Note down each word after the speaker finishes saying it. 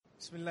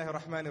بسم الله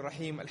الرحمن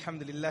الرحيم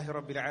الحمد لله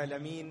رب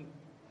العالمين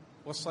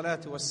والصلاة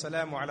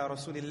والسلام على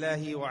رسول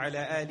الله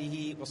وعلى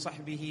آله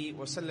وصحبه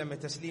وسلم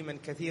تسليما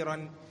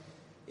كثيرا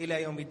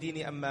إلى يوم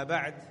الدين أما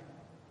بعد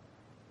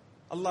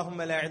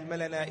اللهم لا علم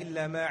لنا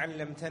إلا ما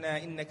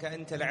علمتنا إنك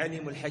أنت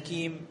العليم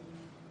الحكيم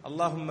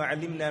اللهم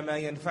علمنا ما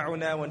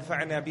ينفعنا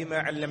وانفعنا بما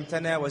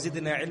علمتنا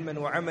وزدنا علما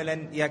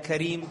وعملا يا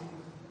كريم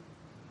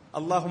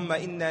اللهم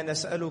إنا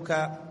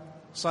نسألك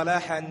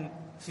صلاحا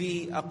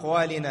في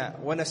أقوالنا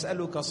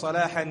ونسألك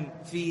صلاحا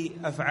في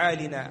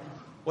أفعالنا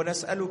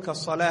ونسألك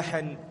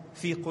صلاحا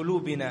في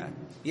قلوبنا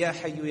يا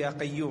حي يا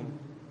قيوم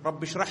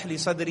رب اشرح لي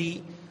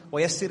صدري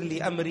ويسر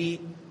لي أمري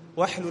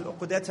واحلل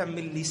عقدة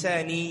من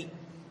لساني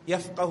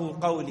يفقه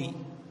قولي.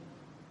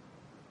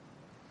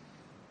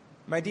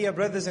 My dear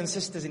brothers and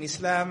sisters in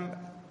Islam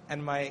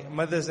and my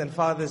mothers and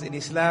fathers in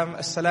Islam,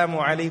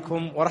 Assalamu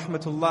alaikum wa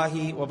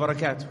rahmatullahi wa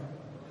barakatuh.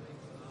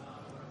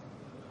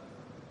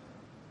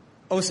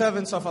 O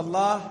servants of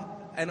Allah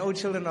and O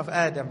children of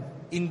Adam,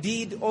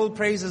 indeed all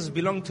praises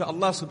belong to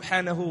Allah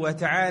subhanahu wa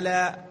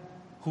ta'ala,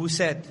 who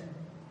said,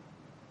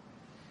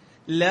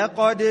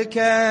 لَقَدْ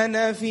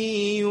كَانَ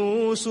فِي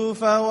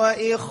يُوسُفَ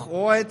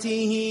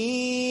وَإِخْوَتِهِ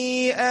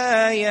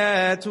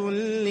آيَاتٌ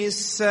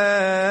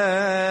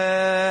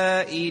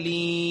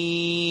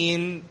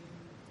لِلسَّائِلِينَ.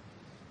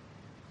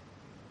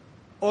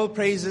 All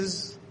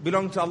praises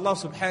belong to Allah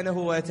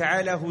subhanahu wa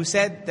ta'ala, who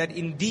said that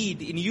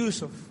indeed in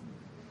Yusuf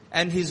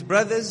and his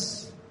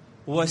brothers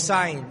were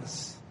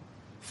signs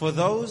for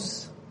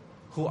those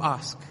who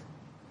ask.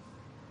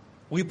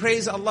 We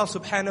praise Allah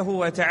subhanahu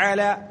wa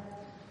ta'ala.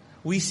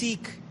 We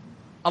seek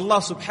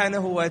Allah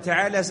subhanahu wa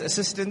ta'ala's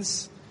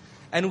assistance,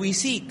 and we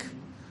seek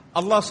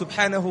Allah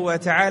subhanahu wa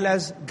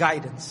ta'ala's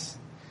guidance.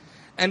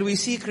 And we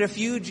seek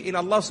refuge in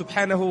Allah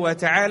subhanahu wa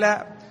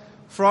ta'ala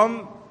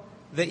from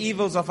the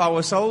evils of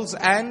our souls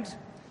and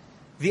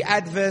the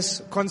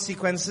adverse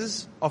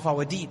consequences of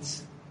our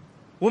deeds.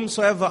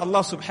 Whomsoever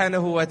Allah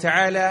subhanahu wa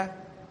ta'ala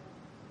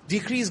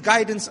decrees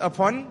guidance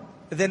upon,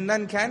 then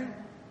none can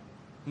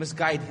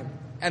misguide him.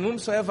 And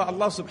whomsoever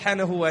Allah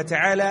subhanahu wa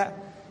ta'ala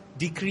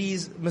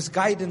decrees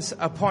misguidance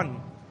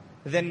upon,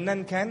 then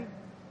none can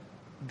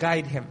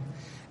guide him.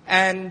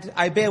 And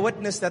I bear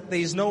witness that there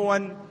is no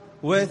one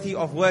worthy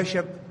of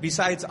worship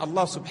besides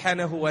Allah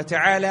subhanahu wa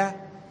ta'ala,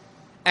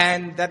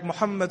 and that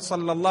Muhammad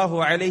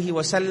sallallahu alayhi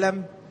wa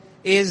sallam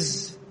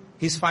is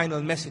his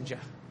final messenger.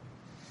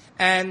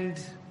 And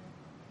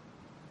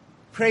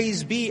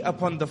praise be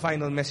upon the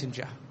final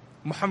messenger,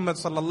 Muhammad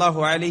sallallahu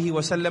alayhi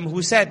wa sallam,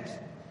 who said,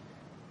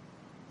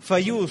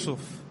 فَيُوسُف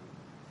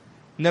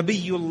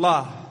نَبِيُّ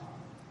اللَّهِ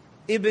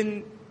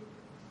ibn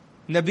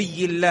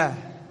Nabiyillah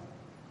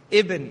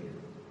ibn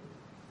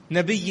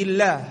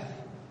Nabiyillah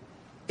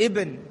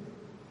ibn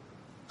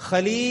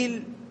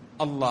Khalil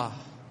Allah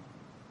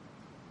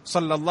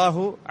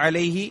sallallahu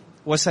alayhi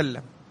wa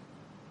sallam.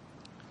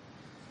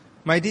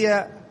 My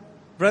dear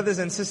brothers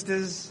and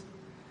sisters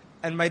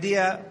and my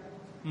dear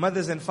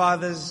mothers and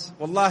fathers,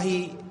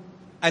 wallahi,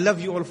 I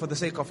love you all for the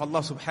sake of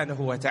Allah subhanahu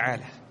wa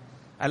ta'ala.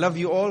 I love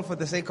you all for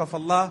the sake of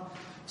Allah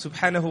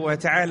subhanahu wa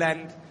ta'ala.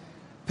 And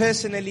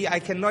personally,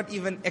 I cannot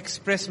even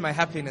express my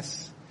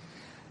happiness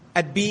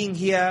at being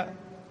here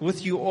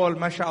with you all,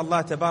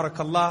 mashallah,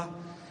 tabarakallah,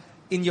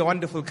 in your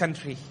wonderful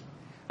country.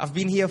 I've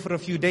been here for a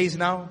few days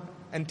now,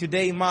 and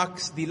today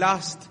marks the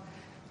last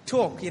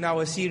talk in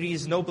our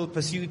series, Noble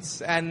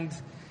Pursuits, and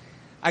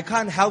I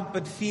can't help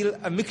but feel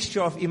a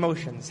mixture of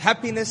emotions.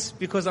 Happiness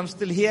because I'm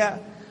still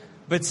here,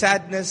 but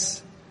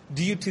sadness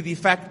due to the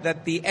fact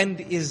that the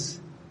end is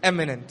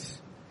imminent.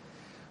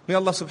 May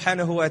Allah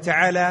subhanahu wa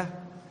ta'ala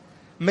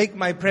make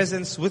my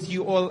presence with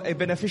you all a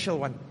beneficial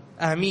one.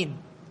 Ameen.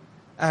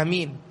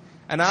 Ameen.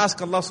 And I ask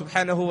Allah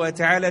subhanahu wa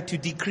ta'ala to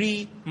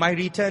decree my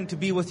return to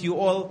be with you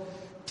all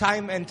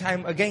time and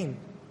time again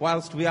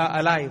whilst we are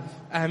alive.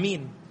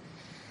 Ameen.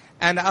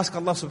 And I ask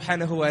Allah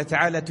subhanahu wa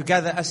ta'ala to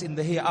gather us in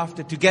the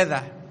hereafter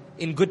together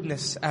in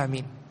goodness.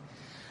 Ameen.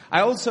 I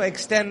also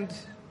extend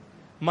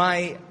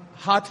my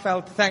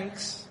heartfelt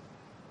thanks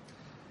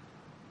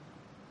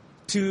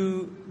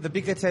to the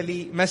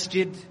Bikatali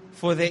Masjid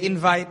for their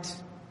invite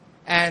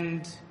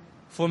and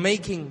for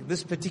making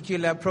this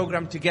particular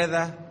program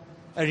together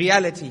a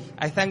reality.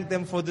 I thank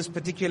them for this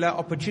particular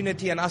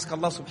opportunity and ask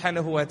Allah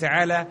subhanahu wa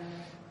ta'ala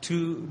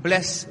to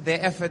bless their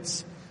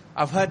efforts.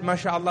 I've heard,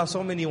 mashallah,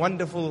 so many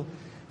wonderful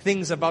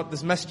things about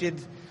this masjid.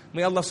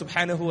 May Allah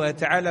subhanahu wa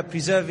ta'ala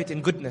preserve it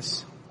in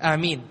goodness.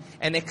 Ameen.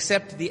 And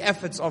accept the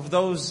efforts of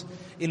those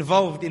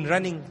involved in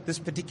running this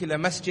particular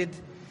masjid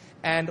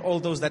and all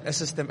those that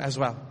assist them as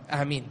well.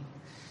 Ameen.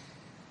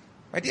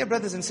 My dear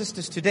brothers and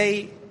sisters,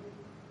 today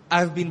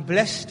I've been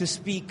blessed to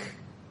speak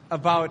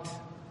about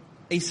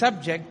a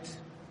subject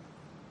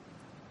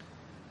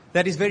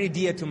that is very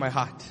dear to my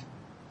heart,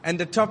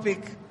 and a topic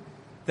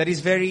that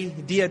is very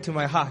dear to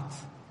my heart.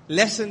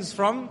 Lessons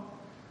from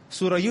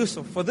Surah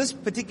Yusuf. For this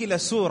particular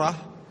surah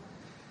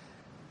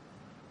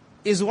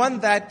is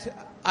one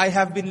that I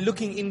have been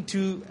looking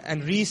into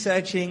and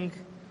researching,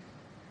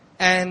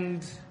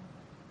 and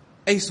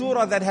a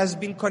surah that has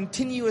been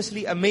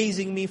continuously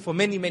amazing me for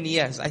many, many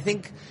years. I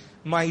think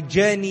my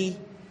journey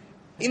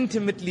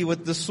intimately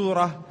with the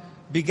surah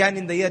began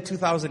in the year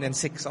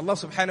 2006. Allah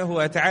subhanahu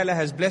wa ta'ala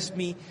has blessed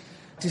me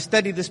to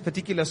study this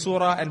particular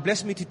surah and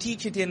blessed me to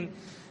teach it in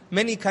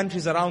many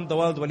countries around the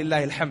world,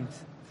 walillahi alhamd.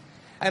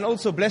 And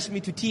also blessed me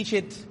to teach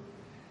it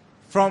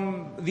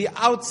from the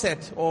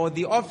outset or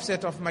the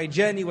offset of my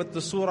journey with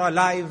the surah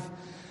live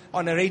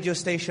on a radio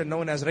station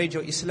known as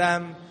Radio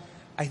Islam,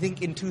 I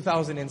think in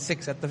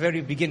 2006 at the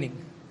very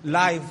beginning,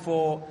 live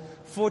for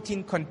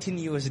 14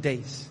 continuous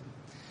days.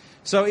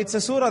 So it's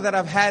a surah that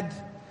I've had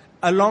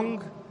a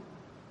long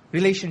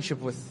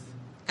relationship with.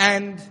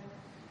 And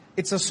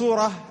it's a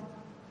surah,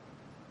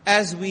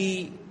 as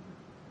we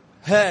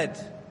heard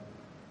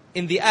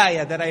in the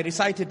ayah that I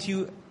recited to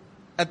you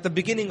at the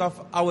beginning of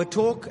our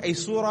talk, a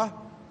surah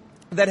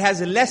that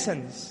has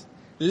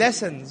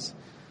lessons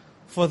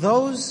for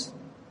those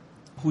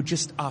who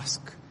just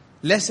ask.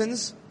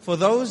 Lessons for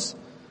those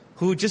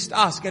who just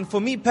ask. And for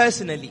me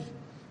personally,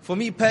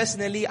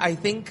 I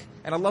think,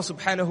 and Allah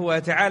subhanahu wa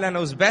ta'ala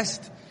knows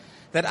best,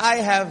 that I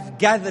have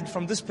gathered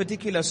from this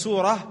particular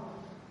surah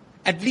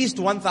at least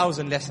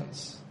 1,000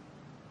 lessons.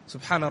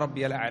 Subhana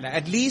Rabbiyal A'la.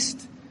 At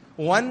least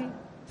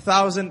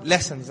 1,000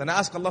 lessons. And I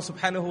ask Allah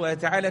subhanahu wa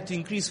ta'ala to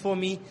increase for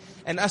me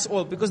and us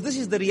all, because this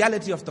is the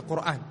reality of the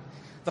Qur'an.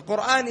 The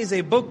Qur'an is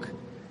a book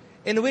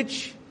in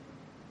which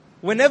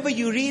whenever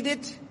you read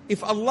it,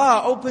 if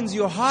Allah opens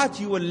your heart,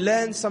 you will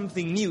learn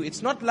something new.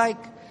 It's not like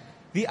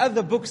the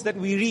other books that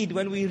we read.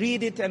 When we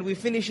read it and we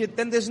finish it,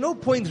 then there's no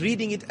point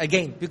reading it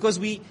again, because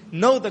we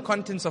know the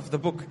contents of the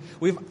book.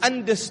 We've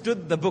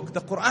understood the book.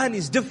 The Qur'an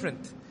is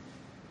different.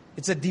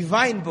 It's a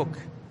divine book.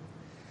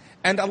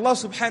 And Allah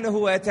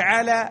subhanahu wa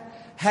ta'ala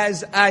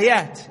has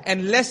aayaat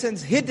and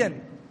lessons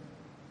hidden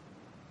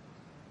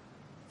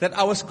that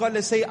our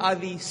scholars say are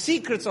the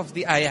secrets of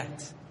the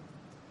aayaat.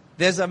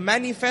 There's a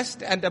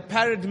manifest and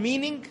apparent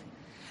meaning,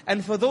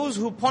 and for those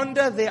who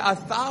ponder, there are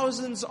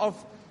thousands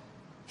of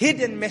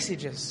hidden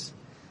messages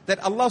that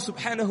Allah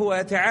subhanahu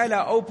wa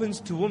ta'ala opens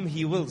to whom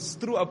He wills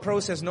through a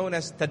process known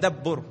as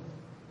Tadabbur.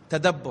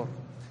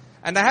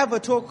 And I have a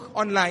talk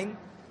online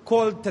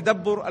called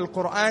Tadabbur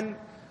AlQur'an,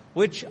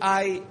 which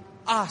I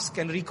ask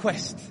and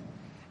request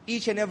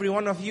each and every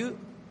one of you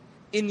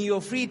in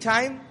your free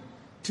time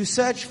to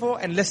search for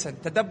and listen.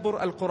 Tadabbur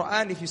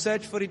AlQur'an, if you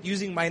search for it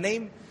using my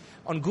name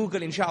on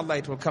Google, inshallah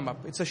it will come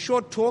up. It's a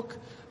short talk,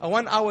 a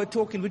 1-hour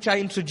talk in which I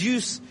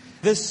introduce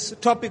this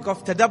topic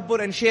of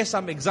Tadabbur and share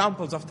some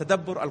examples of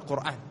Tadabbur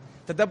AlQur'an.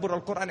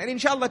 Tadabbur AlQur'an. And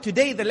inshallah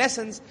today the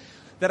lessons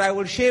that I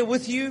will share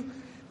with you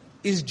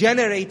is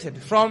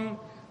generated from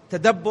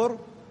Tadabbur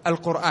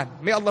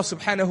AlQur'an. May Allah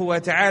subhanahu wa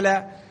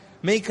ta'ala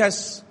make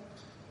us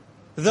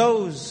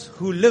those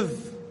who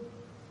live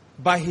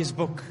by His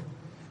book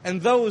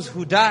and those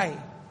who die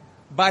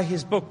by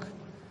His book.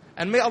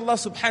 And may Allah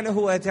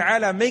subhanahu wa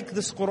ta'ala make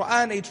this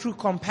Qur'an a true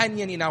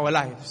companion in our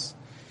lives.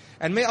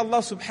 And may Allah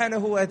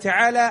subhanahu wa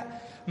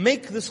ta'ala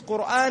make this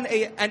Qur'an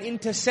an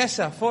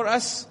intercessor for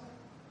us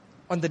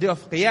on the day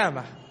of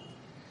Qiyamah.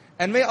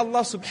 And may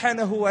Allah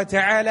subhanahu wa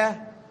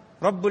ta'ala,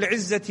 Rabbul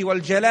Izzati wal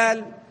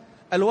Jalal,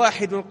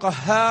 Al-Wahid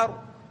al-Qahhar,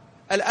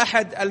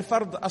 Al-Ahad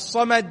al-Fard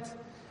al-Samad,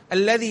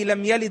 Alladhi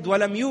lam yalid wa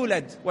lam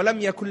yulad wa lam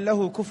yakun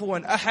lahu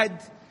kufuwan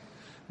ahad,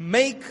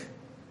 make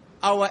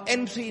our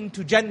entry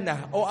into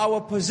Jannah or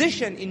our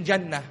position in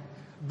Jannah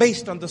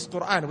based on this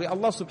Qur'an, where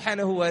Allah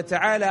subhanahu wa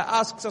ta'ala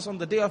asks us on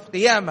the day of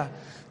Qiyamah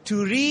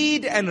to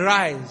read and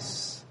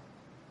rise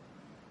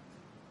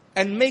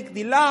and make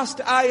the last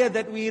ayah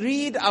that we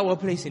read our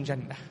place in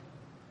Jannah.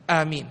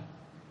 Ameen.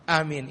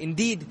 Ameen.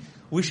 Indeed,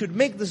 we should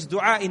make this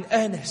dua in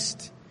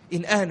earnest.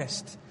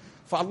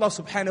 For Allah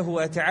subhanahu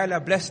wa ta'ala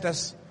blessed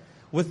us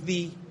with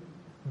the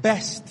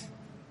best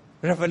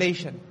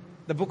revelation,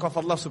 the book of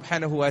Allah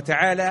subhanahu wa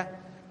ta'ala,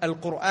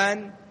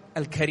 Al-Qur'an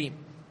Al-Kareem.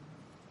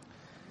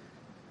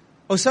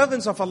 O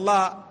servants of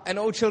Allah and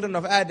O children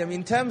of Adam,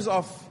 in terms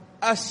of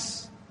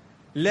us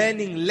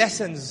learning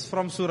lessons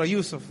from Surah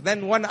Yusuf,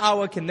 then 1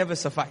 hour can never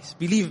suffice.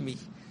 Believe me,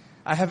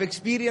 I have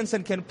experience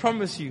and can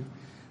promise you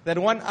that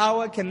 1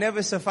 hour can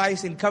never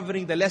suffice in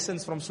covering the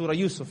lessons from Surah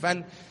Yusuf.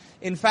 And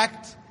in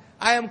fact,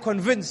 I am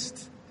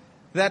convinced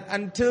that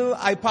until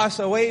I pass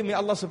away, may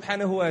Allah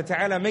subhanahu wa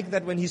ta'ala make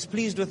that when He's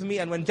pleased with me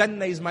and when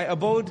Jannah is my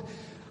abode,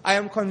 I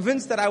am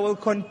convinced that I will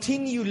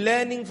continue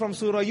learning from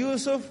Surah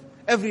Yusuf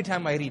every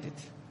time I read it.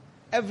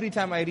 Every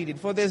time I read it.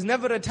 For there's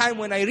never a time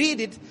when I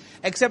read it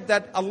except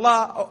that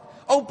Allah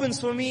opens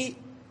for me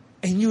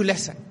a new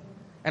lesson.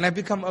 And I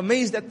become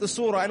amazed at the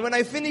surah. And when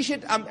I finish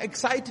it, I'm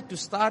excited to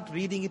start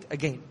reading it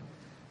again.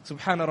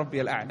 Subhana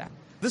Rabbiyal A'la.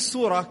 This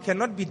surah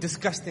cannot be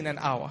discussed in an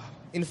hour.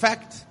 In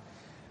fact,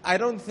 I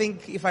don't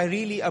think if I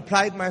really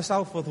applied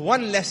myself with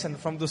one lesson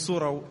from the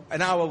surah,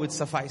 an hour would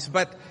suffice.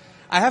 But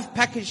I have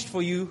packaged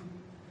for you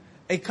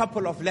a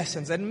couple of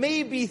lessons, and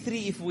maybe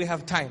 3 if we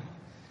have time,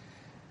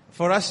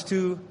 for us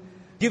to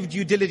give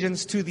due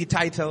diligence to the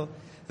title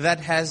that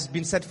has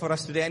been set for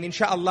us today. And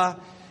inshallah,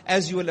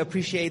 as you will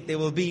appreciate, there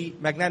will be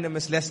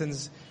magnanimous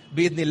lessons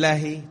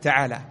bi'idhnillahi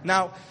ta'ala.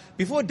 Now,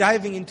 before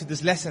diving into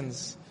these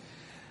lessons,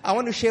 I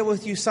want to share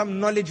with you some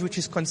knowledge which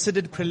is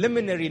considered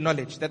preliminary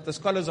knowledge that the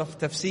scholars of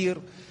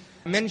tafsir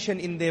mention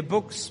in their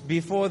books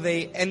before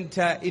they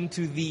enter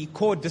into the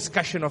core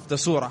discussion of the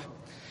surah.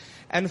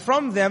 And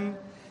from them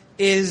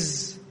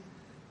is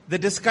the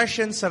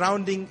discussion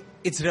surrounding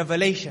its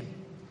revelation,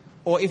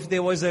 or if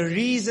there was a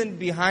reason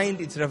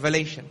behind its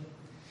revelation.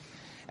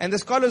 And the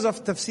scholars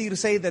of tafsir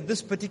say that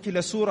this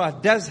particular surah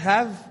does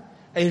have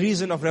a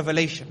reason of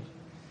revelation.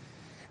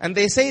 And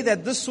they say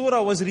that this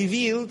surah was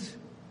revealed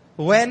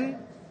when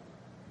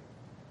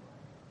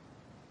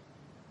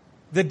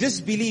the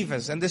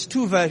disbelievers, and there's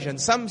two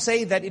versions. Some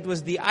say that it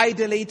was the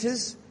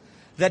idolaters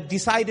that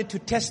decided to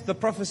test the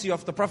prophecy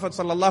of the Prophet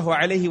sallallahu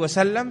alaihi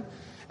wasallam,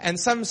 and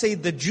some say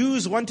the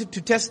Jews wanted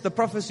to test the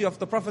prophecy of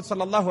the Prophet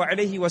sallallahu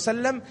alaihi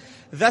wasallam.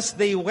 Thus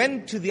they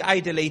went to the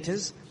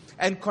idolaters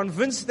and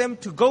convinced them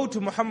to go to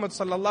Muhammad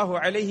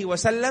sallallahu alaihi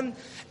wasallam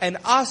and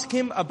ask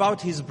him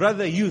about his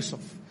brother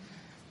Yusuf,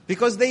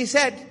 because they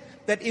said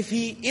that if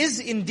he is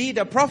indeed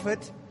a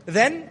prophet,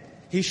 then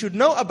he should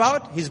know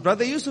about his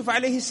brother Yusuf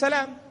alayhi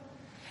salam.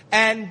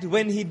 And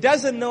when he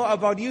doesn't know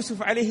about Yusuf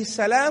alayhi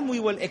salam,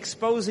 we will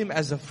expose him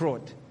as a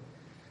fraud.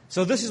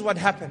 So this is what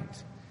happened.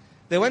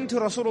 They went to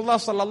Rasulullah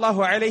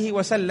sallallahu alayhi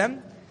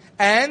wasallam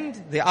and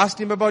they asked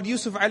him about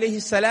Yusuf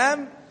alayhi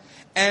salam,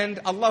 and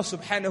Allah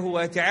subhanahu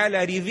wa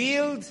ta'ala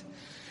revealed,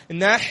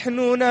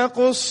 نَحْنُ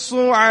نَقُصُّ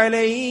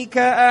عَلَيْكَ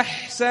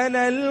أَحْسَنَ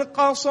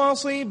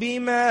الْقَصَصِ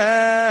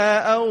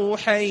بِمَا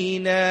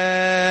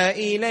أَوْحَيْنَا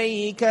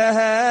إِلَيْكَ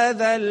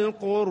هَذَا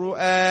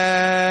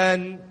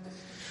الْقُرْآنِ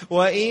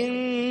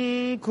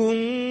وَإِن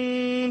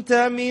كُنْتَ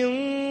مِنْ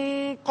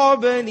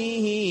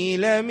قَبْلِهِ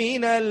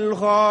لَمِنَ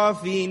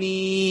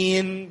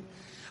الْغَافِلِينَ.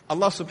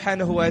 Allah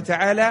subhanahu wa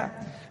ta'ala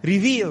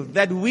revealed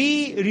that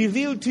we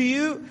revealed to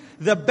you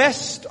the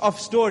best of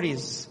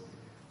stories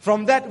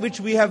from that which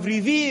we have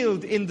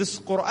revealed in this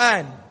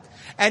Qur'an.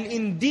 And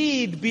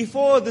indeed,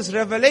 before this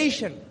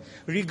revelation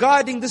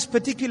regarding this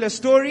particular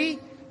story,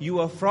 you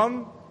are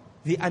from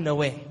the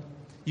unaware.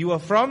 You are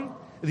from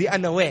the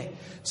unaware.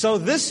 So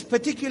this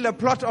particular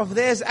plot of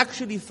theirs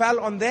actually fell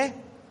on their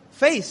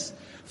face.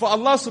 For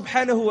Allah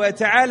subhanahu wa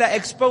ta'ala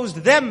exposed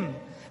them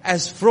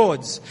as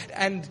frauds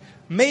and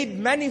made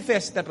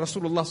manifest that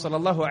Rasulullah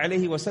sallallahu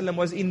alaihi wasallam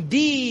was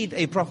indeed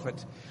a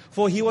prophet.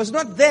 For he was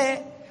not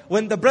there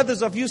when the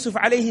brothers of Yusuf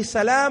alayhi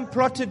salam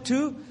plotted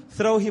to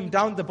throw him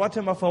down the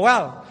bottom of a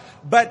well.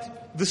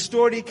 But the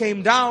story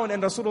came down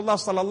and Rasulullah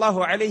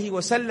sallallahu alayhi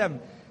wasallam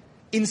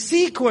in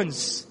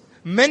sequence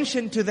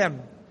mentioned to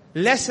them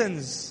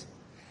lessons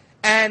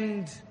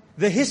and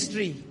the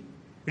history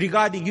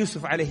regarding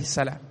Yusuf alayhi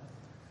salam.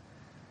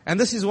 And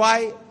this is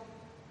why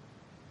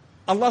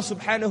Allah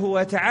subhanahu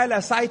wa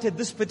ta'ala cited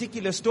this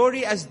particular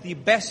story as the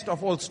best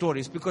of all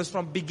stories, because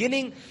from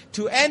beginning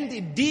to end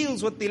it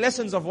deals with the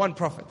lessons of one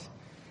prophet.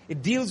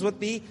 It deals with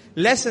the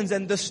lessons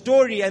and the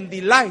story and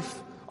the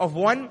life of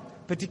one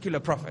particular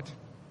prophet.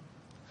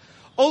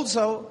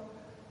 Also,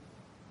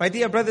 my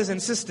dear brothers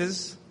and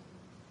sisters,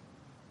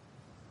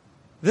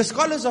 the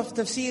scholars of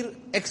tafsir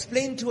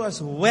explain to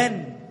us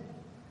when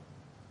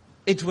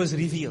it was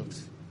revealed.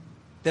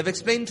 They've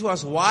explained to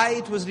us why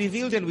it was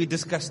revealed and we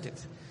discussed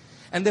it.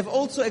 And they've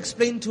also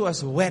explained to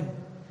us when.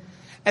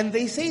 And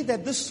they say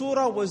that this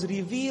surah was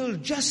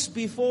revealed just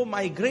before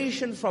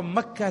migration from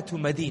Mecca to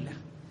Medina,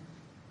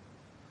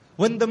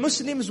 when the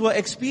Muslims were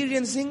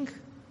experiencing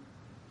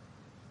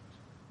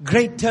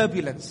great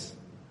turbulence.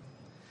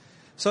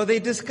 So they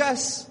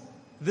discuss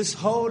this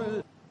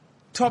whole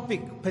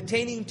topic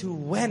pertaining to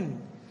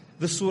when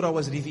the surah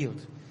was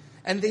revealed.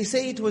 And they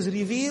say it was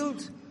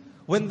revealed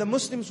when the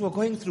Muslims were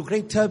going through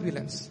great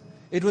turbulence.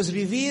 It was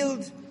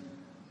revealed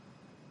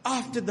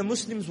after the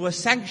Muslims were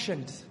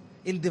sanctioned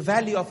in the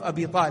valley of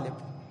Abi Talib,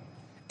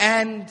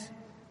 and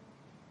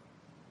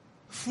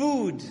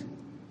food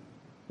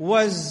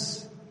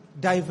was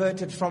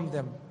diverted from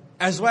them,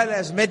 as well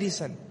as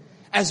medicine,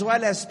 as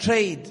well as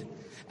trade,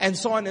 and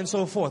so on and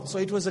so forth. So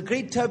it was a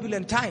great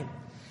turbulent time.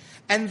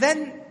 And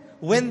then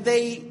when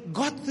they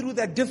got through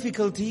that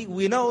difficulty,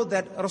 we know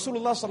that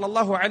Rasulullah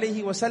sallallahu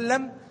alaihi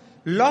wasallam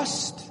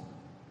lost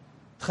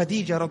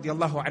Khadija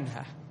radiallahu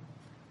anha,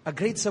 a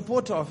great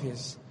supporter of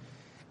his.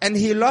 And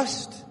he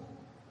lost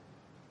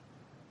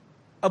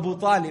Abu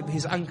Talib,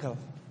 his uncle,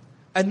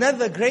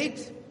 another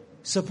great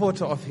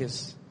supporter of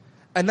his.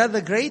 Another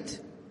great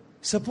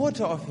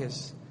supporter of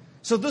his.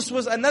 So this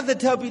was another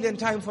turbulent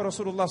time for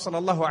Rasulullah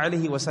sallallahu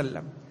alaihi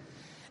wasallam.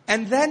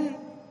 And then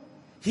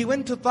he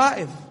went to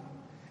Ta'if.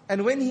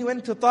 And when he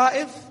went to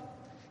Ta'if,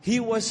 he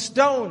was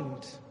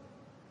stoned.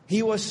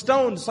 He was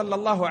stoned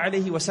sallallahu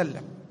alaihi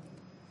wasallam.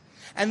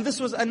 And this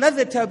was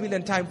another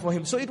turbulent time for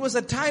him. So it was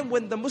a time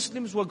when the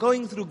Muslims were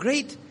going through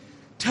great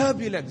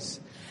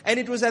turbulence. And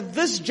it was at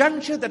this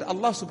juncture that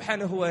Allah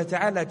subhanahu wa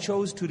ta'ala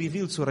chose to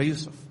reveal Surah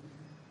Yusuf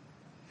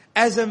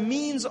as a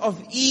means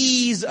of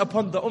ease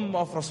upon the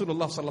ummah of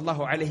Rasulullah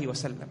sallallahu alaihi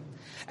wasallam,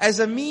 as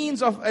a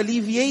means of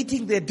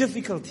alleviating their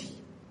difficulty.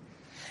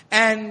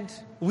 And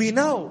we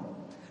know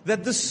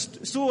that this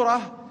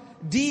surah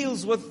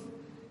deals with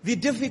the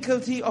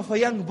difficulty of a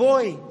young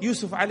boy,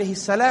 Yusuf alayhi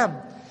salam,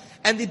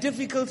 and the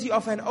difficulty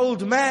of an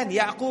old man,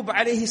 Yaqub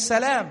alayhi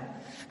salam.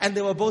 And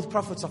they were both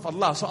prophets of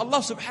Allah. So Allah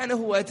subhanahu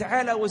wa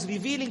ta'ala was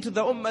revealing to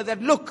the ummah that,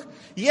 look,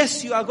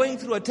 yes, you are going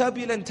through a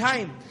turbulent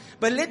time,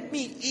 but let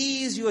me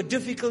ease your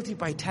difficulty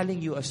by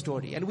telling you a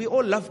story. And we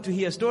all love to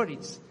hear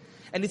stories.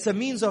 And it's a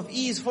means of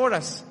ease for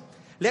us.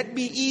 Let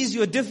me ease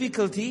your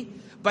difficulty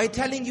by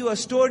telling you a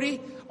story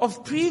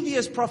of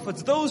previous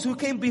prophets, those who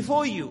came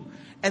before you.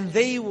 And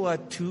they were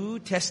too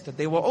tested.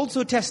 They were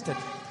also tested.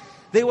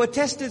 They were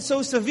tested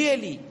so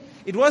severely.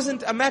 It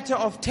wasn't a matter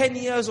of 10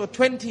 years or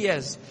 20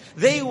 years.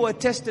 They were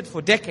tested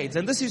for decades.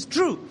 And this is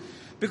true.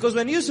 Because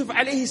when Yusuf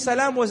alayhi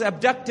salam was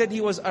abducted,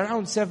 he was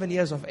around 7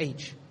 years of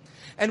age.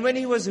 And when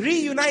he was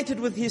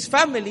reunited with his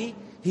family,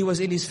 he was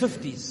in his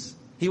 50s.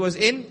 He was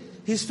in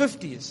his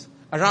 50s,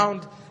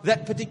 around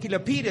that particular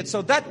period.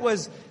 So that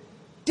was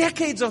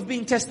decades of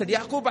being tested.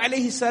 Yaqub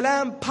alayhi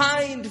salam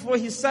pined for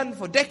his son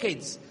for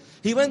decades.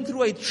 He went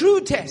through a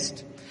true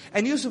test.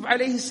 And Yusuf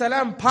alayhi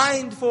salam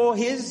pined for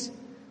his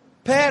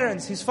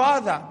parents, his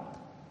father,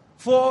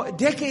 for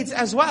decades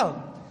as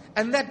well.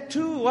 And that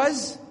too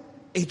was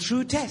a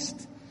true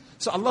test.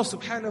 So Allah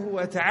subhanahu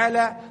wa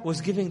ta'ala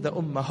was giving the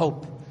ummah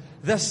hope.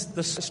 Thus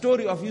the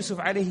story of Yusuf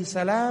alayhi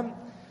salam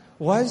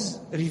was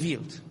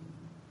revealed.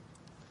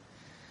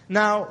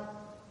 Now,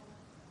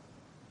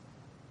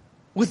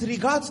 with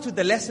regards to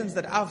the lessons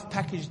that I've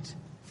packaged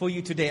for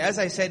you today, as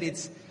I said,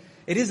 it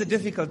is a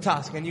difficult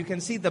task, and you can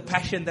see the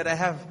passion that I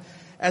have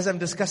as I'm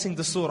discussing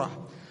the surah.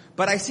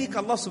 But I seek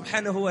Allah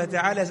subhanahu wa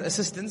ta'ala's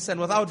assistance, and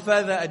without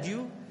further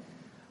ado,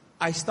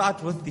 I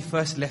start with the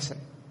first lesson.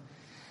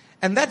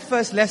 And that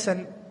first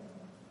lesson,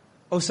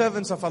 O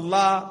servants of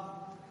Allah,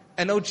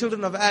 and O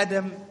children of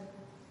Adam,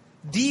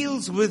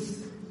 deals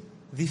with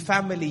the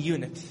family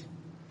unit.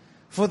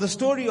 For the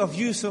story of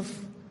Yusuf,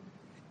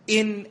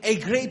 in a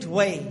great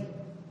way,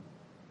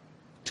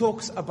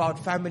 talks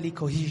about family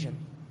cohesion,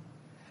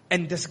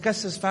 and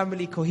discusses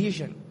family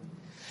cohesion,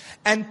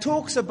 and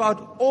talks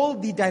about all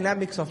the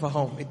dynamics of a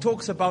home. It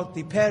talks about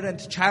the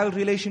parent-child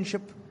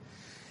relationship.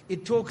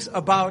 It talks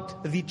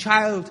about the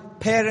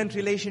child-parent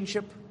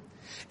relationship.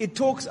 It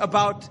talks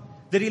about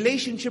the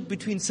relationship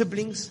between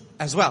siblings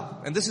as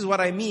well. And this is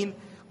what I mean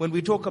when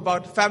we talk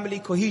about family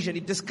cohesion.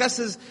 It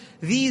discusses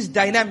these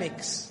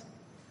dynamics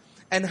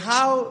and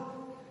how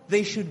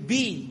they should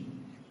be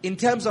in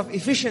terms of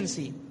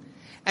efficiency.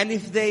 And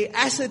if they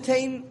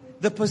ascertain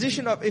the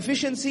position of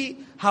efficiency,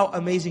 how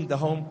amazing the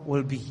home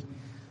will be.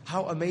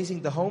 How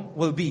amazing the home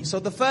will be. So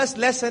the first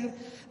lesson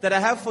that I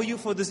have for you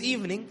for this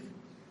evening,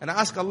 and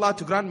I ask Allah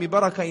to grant me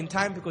barakah in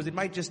time because it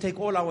might just take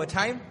all our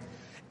time,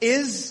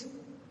 is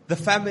the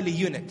family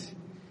unit.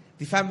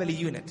 The family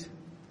unit.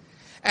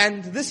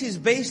 And this is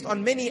based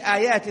on many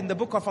aayaat in the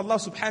book of Allah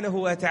subhanahu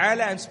wa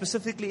ta'ala, and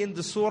specifically in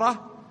the surah,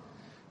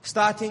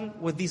 starting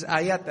with these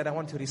aayaat that I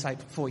want to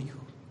recite for you.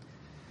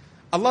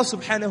 Allah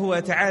subhanahu wa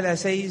ta'ala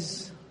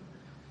says,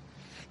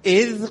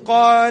 إذ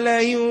قال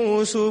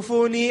يوسف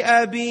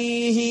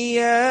لأبيه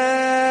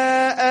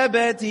يا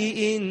أبت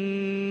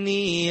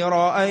إني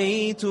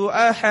رأيت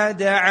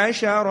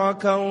 11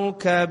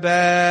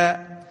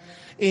 كوكبا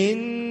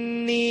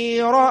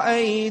إني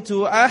رأيت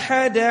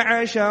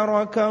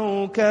 11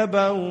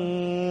 كوكبا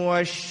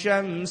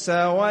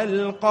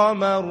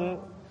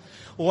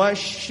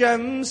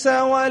والشمس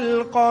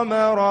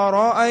والقمر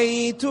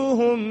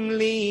رأيتهم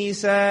لي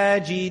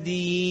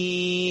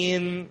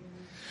ساجدين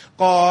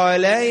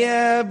قال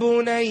يا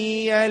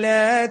بني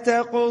لا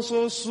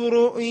تقصص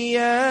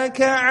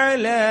رؤياك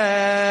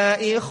على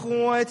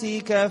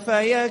إخوتك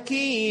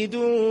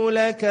فيكيدوا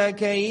لك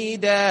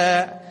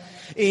كيدا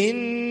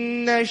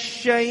إن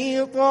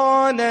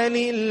الشيطان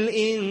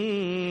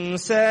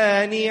للإنسان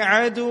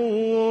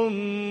عدو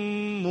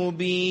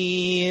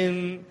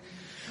مبين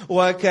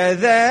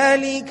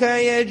وكذلك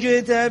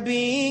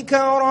يجتبيك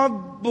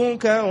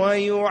ربك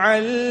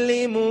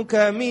ويعلمك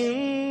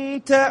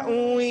من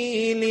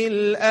تأويل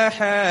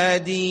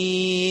الأحاديث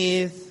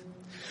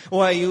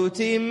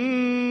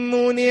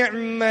ويتم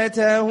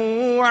نعمته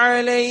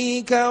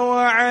عليك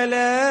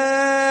وعلى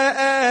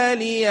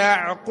آل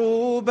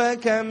يعقوب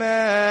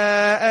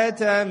كما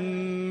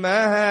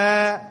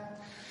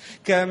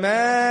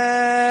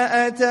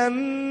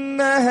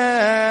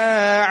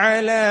أتمها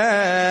على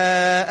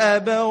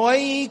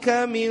أبويك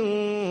من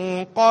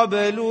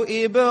قبل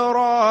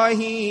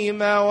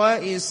إبراهيم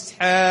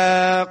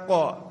وإسحاق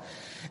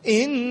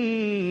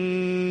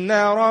إن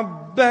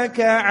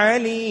ربك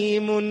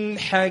عليم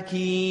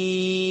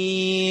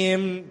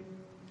حكيم.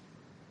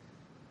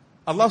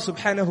 Allah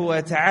subhanahu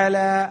wa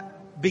ta'ala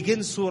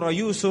begins Surah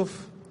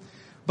Yusuf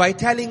by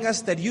telling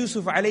us that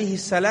Yusuf alayhi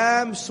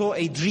salam saw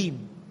a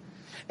dream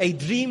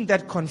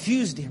that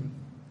confused him.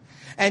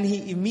 And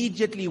he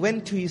immediately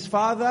went to his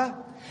father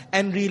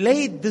and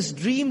relayed this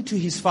dream to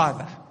his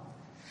father.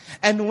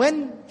 And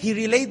when he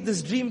relayed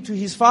this dream to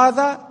his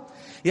father,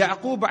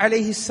 Yaqub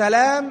alayhi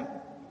salam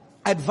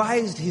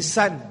advised his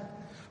son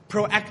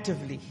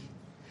proactively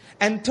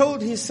and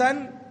told his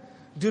son,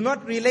 do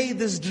not relay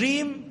this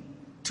dream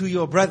to to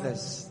your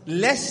brothers,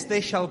 lest they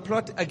shall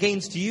plot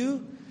against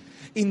you.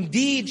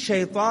 Indeed,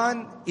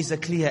 shaitan is a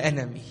clear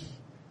enemy.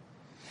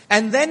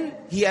 And then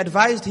he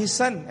advised his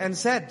son and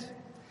said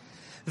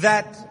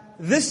that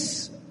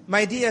this,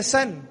 my dear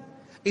son,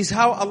 is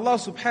how Allah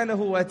subhanahu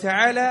wa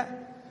ta'ala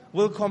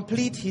will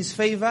complete His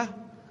favor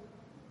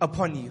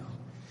upon you.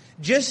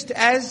 Just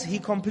as He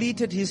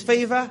completed His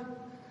favor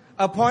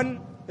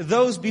upon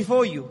those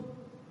before you.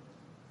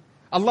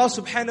 Allah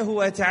subhanahu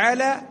wa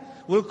ta'ala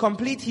will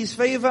complete His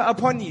favor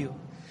upon you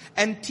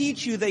and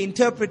teach you the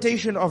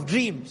interpretation of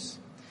dreams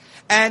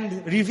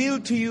and reveal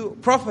to you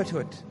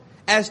prophethood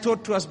as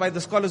taught to us by the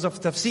scholars of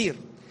tafsir.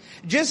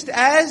 Just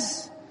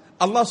as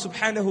Allah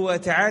subhanahu wa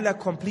ta'ala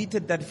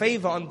completed that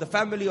favor on the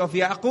family of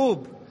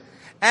Yaqub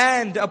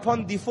and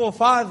upon the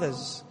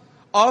forefathers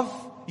of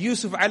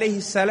Yusuf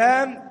alayhi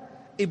salam,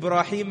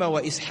 Ibrahim wa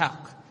Ishaq.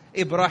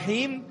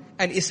 Ibrahim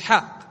and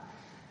Ishaq.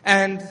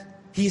 And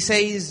he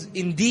says,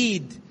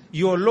 indeed,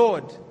 your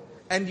Lord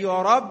and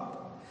your Rabb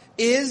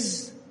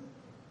is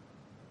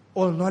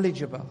all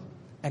knowledgeable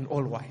and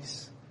all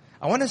wise.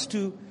 I want us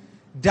to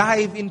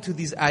dive into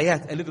these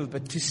ayat a little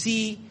bit to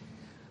see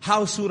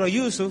how Surah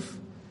Yusuf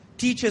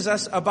teaches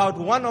us about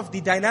one of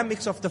the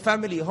dynamics of the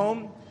family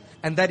home,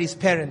 and that is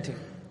parenting.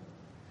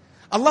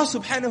 Allah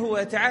subhanahu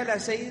wa ta'ala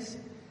says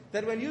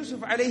that when Yusuf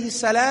alayhi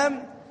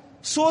salam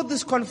saw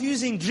this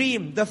confusing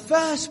dream, the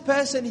first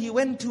person he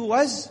went to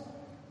was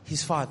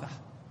his father.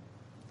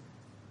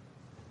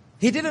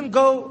 He didn't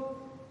go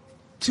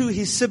to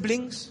his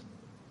siblings.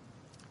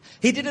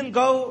 He didn't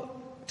go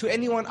to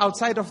anyone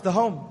outside of the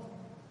home.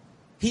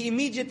 He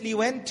immediately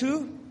went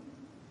to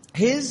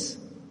his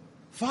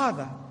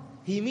father.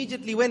 He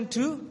immediately went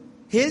to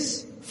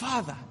his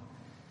father.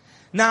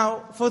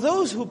 Now, for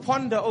those who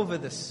ponder over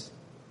this,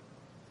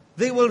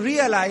 they will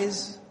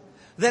realize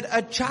that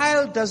a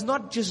child does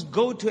not just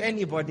go to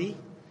anybody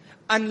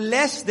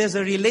unless there's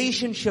a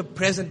relationship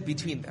present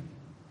between them.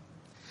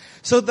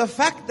 So the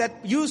fact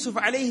that Yusuf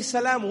alayhi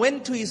salam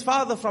went to his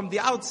father from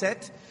the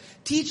outset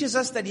teaches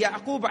us that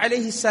Yaqub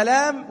alayhi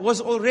salam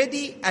was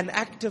already an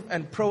active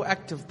and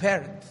proactive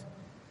parent.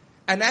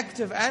 An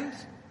active and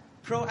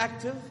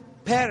proactive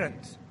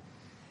parent.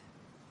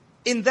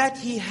 In that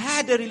he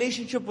had a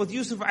relationship with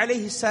Yusuf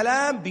alayhi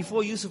salam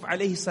before Yusuf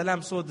alayhi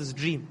salam saw this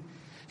dream.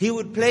 He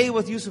would play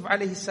with Yusuf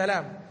alayhi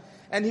salam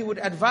and he would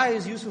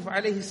advise Yusuf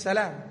alayhi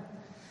salam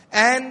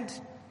and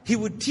he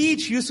would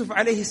teach Yusuf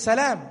alayhi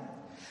salam.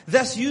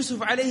 Thus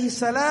Yusuf alayhi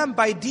salam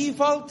by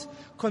default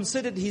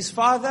considered his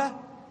father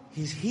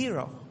his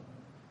hero.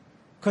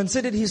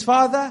 Considered his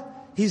father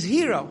his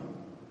hero.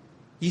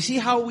 You see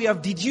how we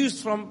have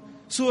deduced from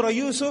Surah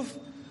Yusuf,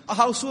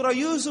 how Surah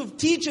Yusuf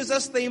teaches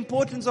us the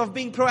importance of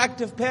being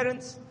proactive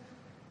parents.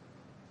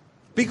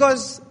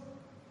 Because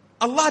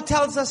Allah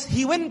tells us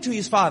He went to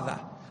His father,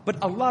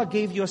 but Allah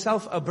gave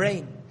yourself a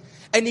brain.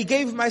 And He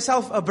gave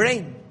myself a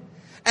brain.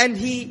 And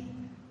He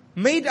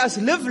made us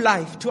live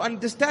life to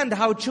understand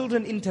how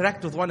children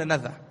interact with one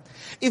another.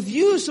 If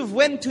Yusuf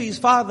went to his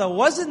father,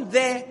 wasn't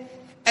there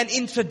an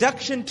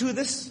introduction to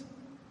this?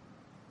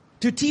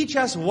 To teach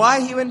us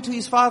why he went to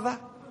his father?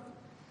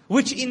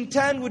 Which in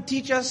turn would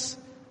teach us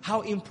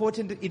how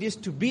important it is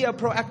to be a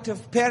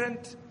proactive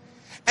parent.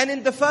 And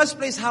in the first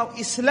place, how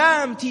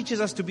Islam teaches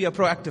us to be a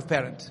proactive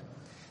parent.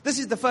 This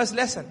is the first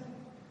lesson.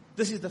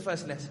 This is the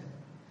first lesson.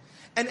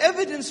 And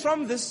evidence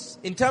from this,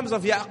 in terms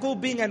of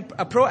Yaqub being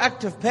a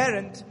proactive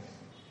parent,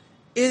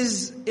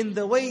 is in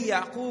the way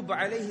Yaqub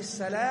alayhi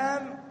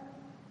salam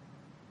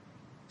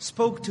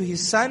spoke to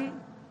his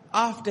son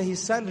after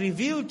his son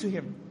revealed to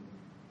him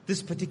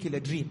this particular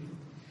dream.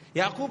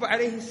 Yaqub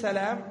alayhi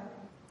salam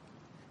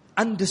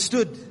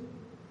understood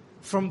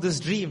from this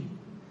dream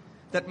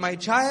that my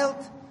child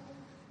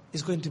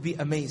is going to be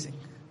amazing.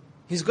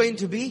 He's going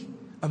to be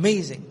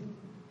amazing.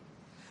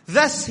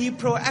 Thus he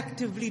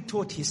proactively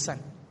taught his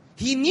son.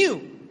 He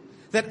knew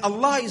that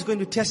Allah is going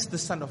to test the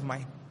son of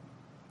mine.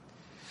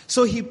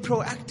 So he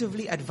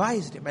proactively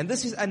advised him. And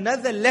this is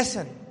another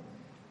lesson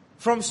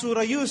from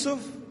Surah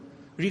Yusuf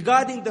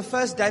regarding the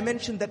first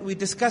dimension that we're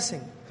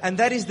discussing. And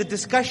that is the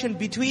discussion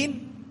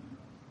between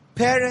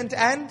parent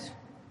and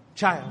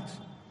child.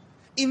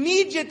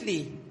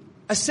 Immediately,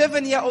 a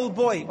 7-year-old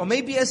boy, or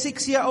maybe a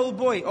 6-year-old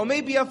boy, or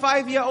maybe a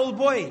 5-year-old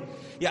boy,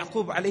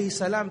 Yaqub alayhi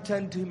salam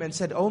turned to him and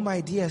said, "Oh my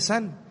dear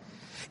son,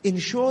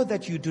 ensure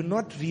that you do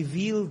not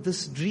reveal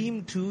this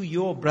dream to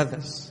your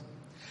brothers,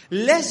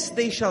 lest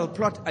they shall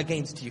plot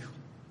against you."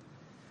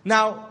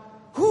 Now,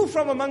 who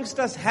from amongst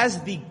us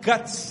has the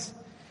guts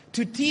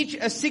to teach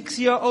a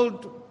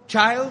 6-year-old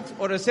child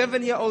or a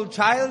 7-year-old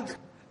child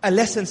a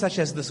lesson such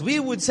as this? We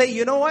would say,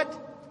 you know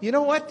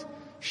what?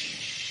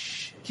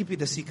 Shh, keep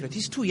it a secret.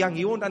 He's too young,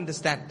 he won't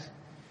understand.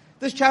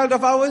 This child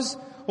of ours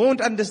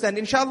won't understand.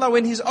 Inshallah,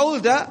 when he's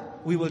older,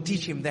 we will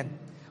teach him then.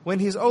 When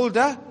he's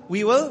older,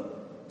 we will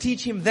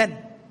teach him then.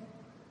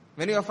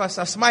 Many of us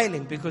are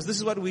smiling because this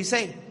is what we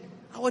say.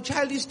 Our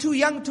child is too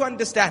young to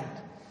understand.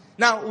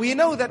 Now, we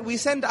know that we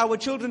send our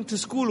children to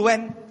school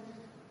when?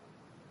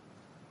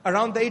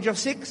 Around the age of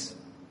 6,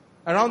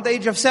 around the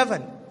age of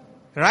 7,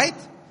 right?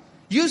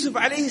 Yusuf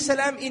alayhi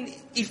salam in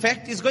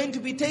effect is going to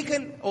be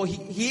taken, or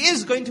he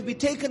is going to be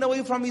taken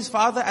away from his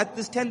father at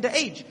this tender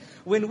age.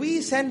 When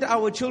we send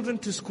our children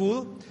to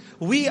school,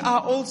 we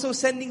are also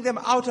sending them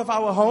out of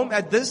our home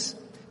at this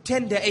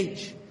tender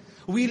age.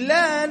 We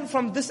learn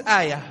from this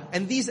ayah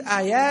and these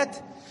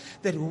ayat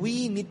that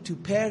we need to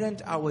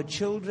parent our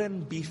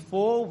children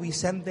before we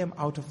send them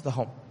out of the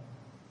home.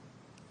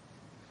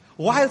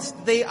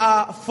 Whilst they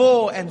are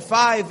 4 and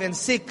 5 and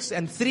 6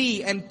 and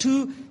 3 and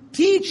 2,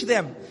 teach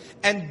them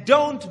and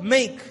don't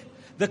make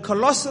the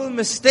colossal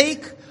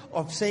mistake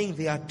of saying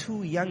they are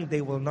too young, they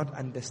will not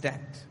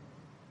understand.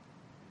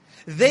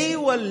 They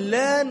will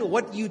learn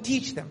what you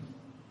teach them.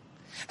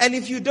 And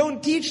if you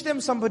don't teach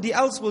them, somebody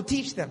else will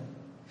teach them.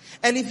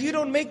 And if you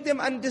don't make them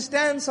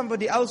understand,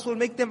 somebody else will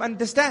make them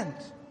understand.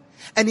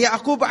 And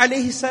Yaqub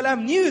alayhi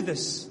salam knew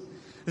this.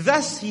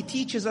 Thus he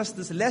teaches us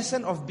this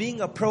lesson of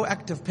being a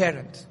proactive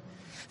parent.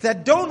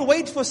 That don't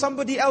wait for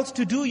somebody else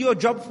to do your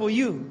job for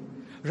you.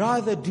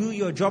 Rather do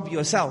your job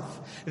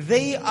yourself.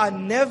 They are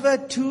never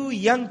too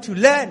young to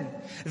learn.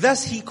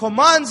 Thus he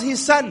commands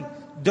his son,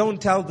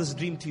 don't tell this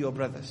dream to your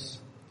brothers.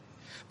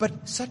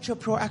 But such a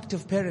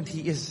proactive parent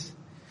he is.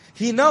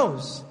 He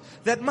knows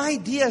that my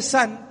dear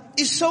son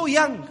is so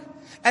young,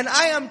 and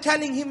I am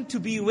telling him to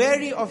be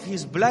wary of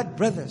his blood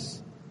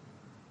brothers.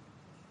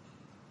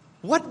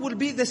 What will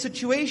be the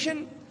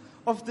situation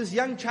of this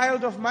young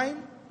child of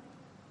mine?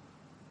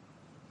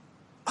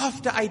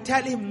 After I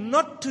tell him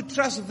not to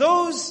trust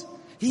those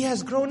he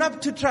has grown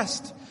up to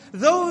trust,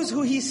 those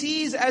who he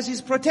sees as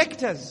his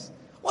protectors,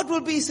 what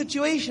will be his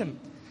situation?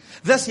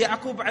 Thus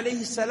Yaqub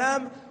alayhi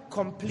salam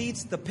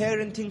completes the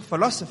parenting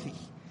philosophy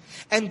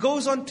and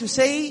goes on to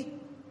say,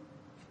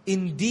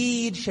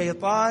 indeed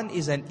shaitan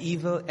is an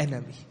evil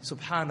enemy.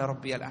 Subhana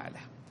Rabbiyal A'la.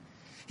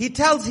 He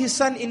tells his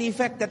son in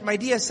effect that, my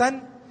dear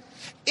son,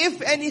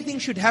 if anything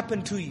should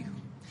happen to you,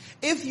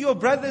 if your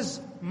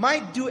brothers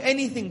might do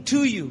anything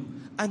to you,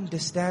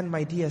 understand,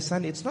 my dear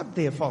son, it's not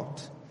their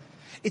fault.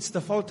 It's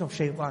the fault of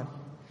shaitan.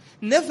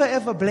 Never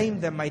ever blame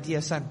them, my dear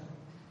son.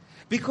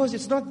 Because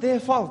it's not their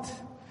fault.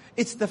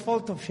 It's the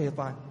fault of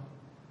shaitan.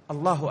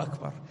 Allahu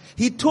Akbar.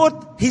 He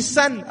taught his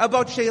son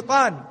about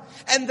shaitan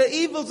and the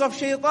evils of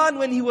shaitan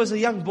when he was a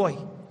young boy.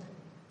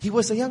 He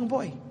was a young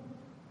boy.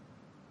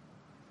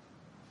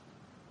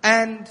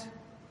 And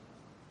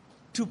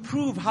to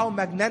prove how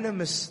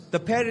magnanimous the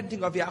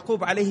parenting of Yaqub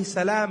alayhi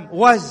salam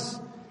was,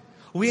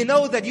 we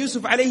know that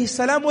Yusuf alayhi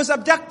salam was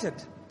abducted.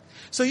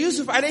 So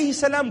Yusuf alayhi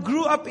salam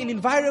grew up in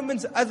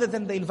environments other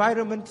than the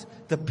environment,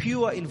 the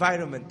pure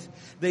environment,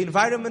 the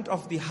environment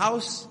of the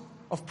house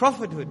of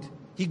prophethood.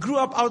 He grew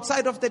up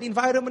outside of that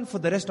environment for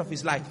the rest of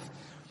his life.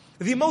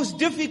 The most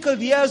difficult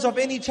years of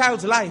any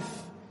child's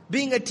life,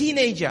 being a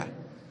teenager,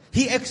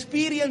 he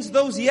experienced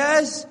those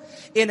years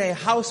in a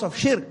house of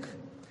shirk,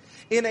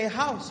 in a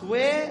house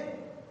where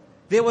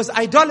there was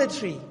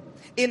idolatry,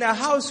 in a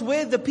house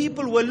where the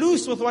people were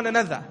loose with one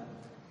another.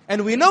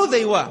 And we know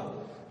they were,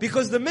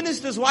 because the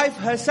minister's wife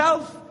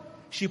herself,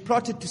 she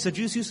plotted to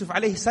seduce Yusuf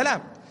alayhi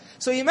salam.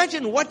 So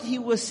imagine what he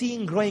was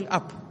seeing growing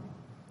up.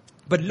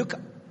 But look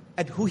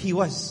at who he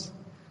was.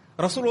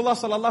 Rasulullah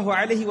sallallahu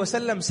alayhi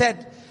wasallam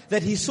said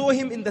that he saw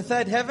him in the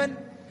third heaven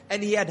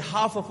and he had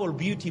half of all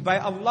beauty. By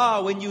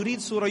Allah, when you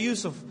read Surah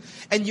Yusuf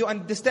and you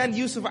understand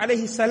Yusuf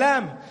alayhi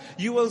salam,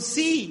 you will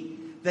see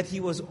that he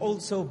was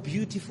also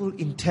beautiful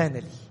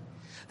internally.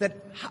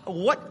 That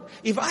what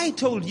if I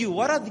told you,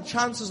 what are the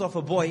chances of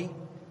a boy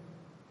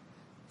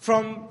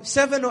from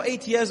 7 or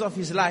 8 years of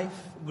his life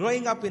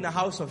growing up in a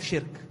house of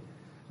shirk,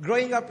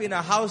 growing up in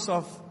a house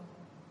of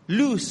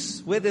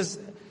loose, where there's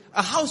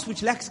a house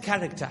which lacks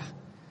character?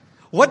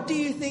 What do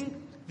you think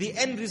the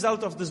end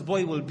result of this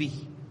boy will be?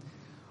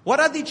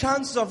 What are the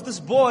chances of this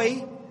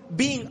boy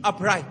being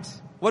upright?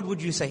 What would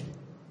you say?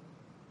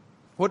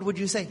 What would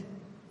you say?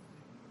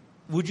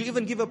 Would you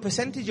even give a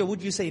percentage, or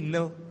would you say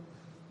no?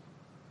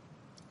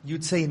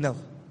 You'd say no.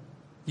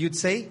 You'd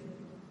say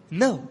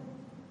no.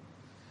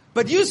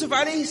 But Yusuf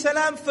alayhi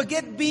salam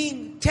forget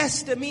being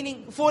tested,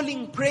 meaning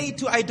falling prey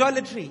to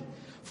idolatry,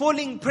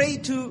 falling prey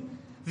to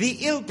the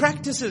ill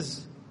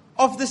practices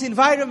of this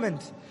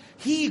environment.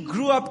 He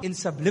grew up in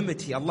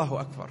sublimity, Allahu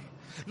Akbar.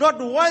 Not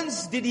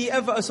once did he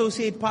ever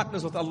associate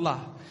partners with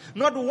Allah.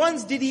 Not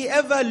once did he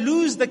ever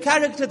lose the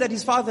character that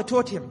his father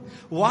taught him.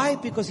 Why?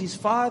 Because his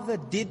father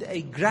did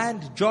a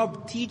grand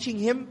job teaching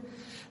him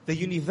the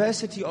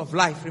university of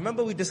life.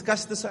 Remember we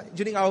discussed this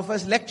during our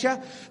first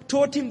lecture.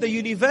 Taught him the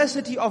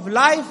university of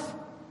life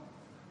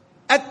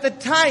at the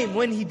time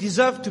when he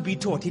deserved to be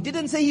taught. He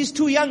didn't say he's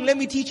too young, let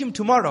me teach him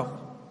tomorrow.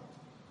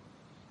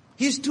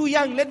 He's too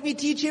young, let me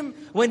teach him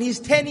when he's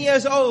 10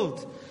 years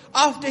old.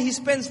 After he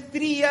spends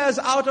 3 years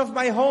out of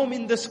my home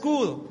in the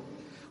school,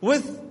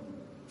 with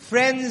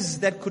friends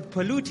that could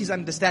pollute his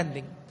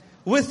understanding,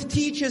 with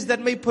teachers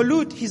that may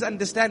pollute his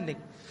understanding,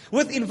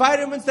 with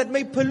environments that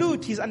may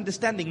pollute his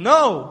understanding.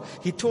 No,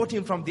 he taught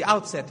him from the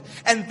outset.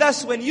 And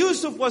thus when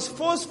Yusuf was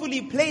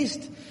forcefully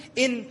placed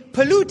in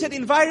polluted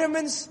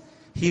environments,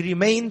 he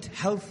remained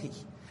healthy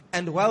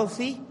and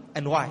wealthy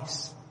and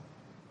wise.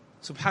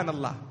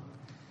 Subhanallah.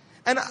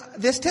 And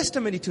there's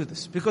testimony to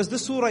this, because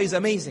this surah is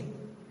amazing.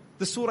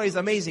 The surah is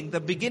amazing. The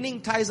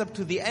beginning ties up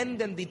to the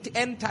end, and the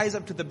end ties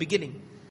up to the beginning.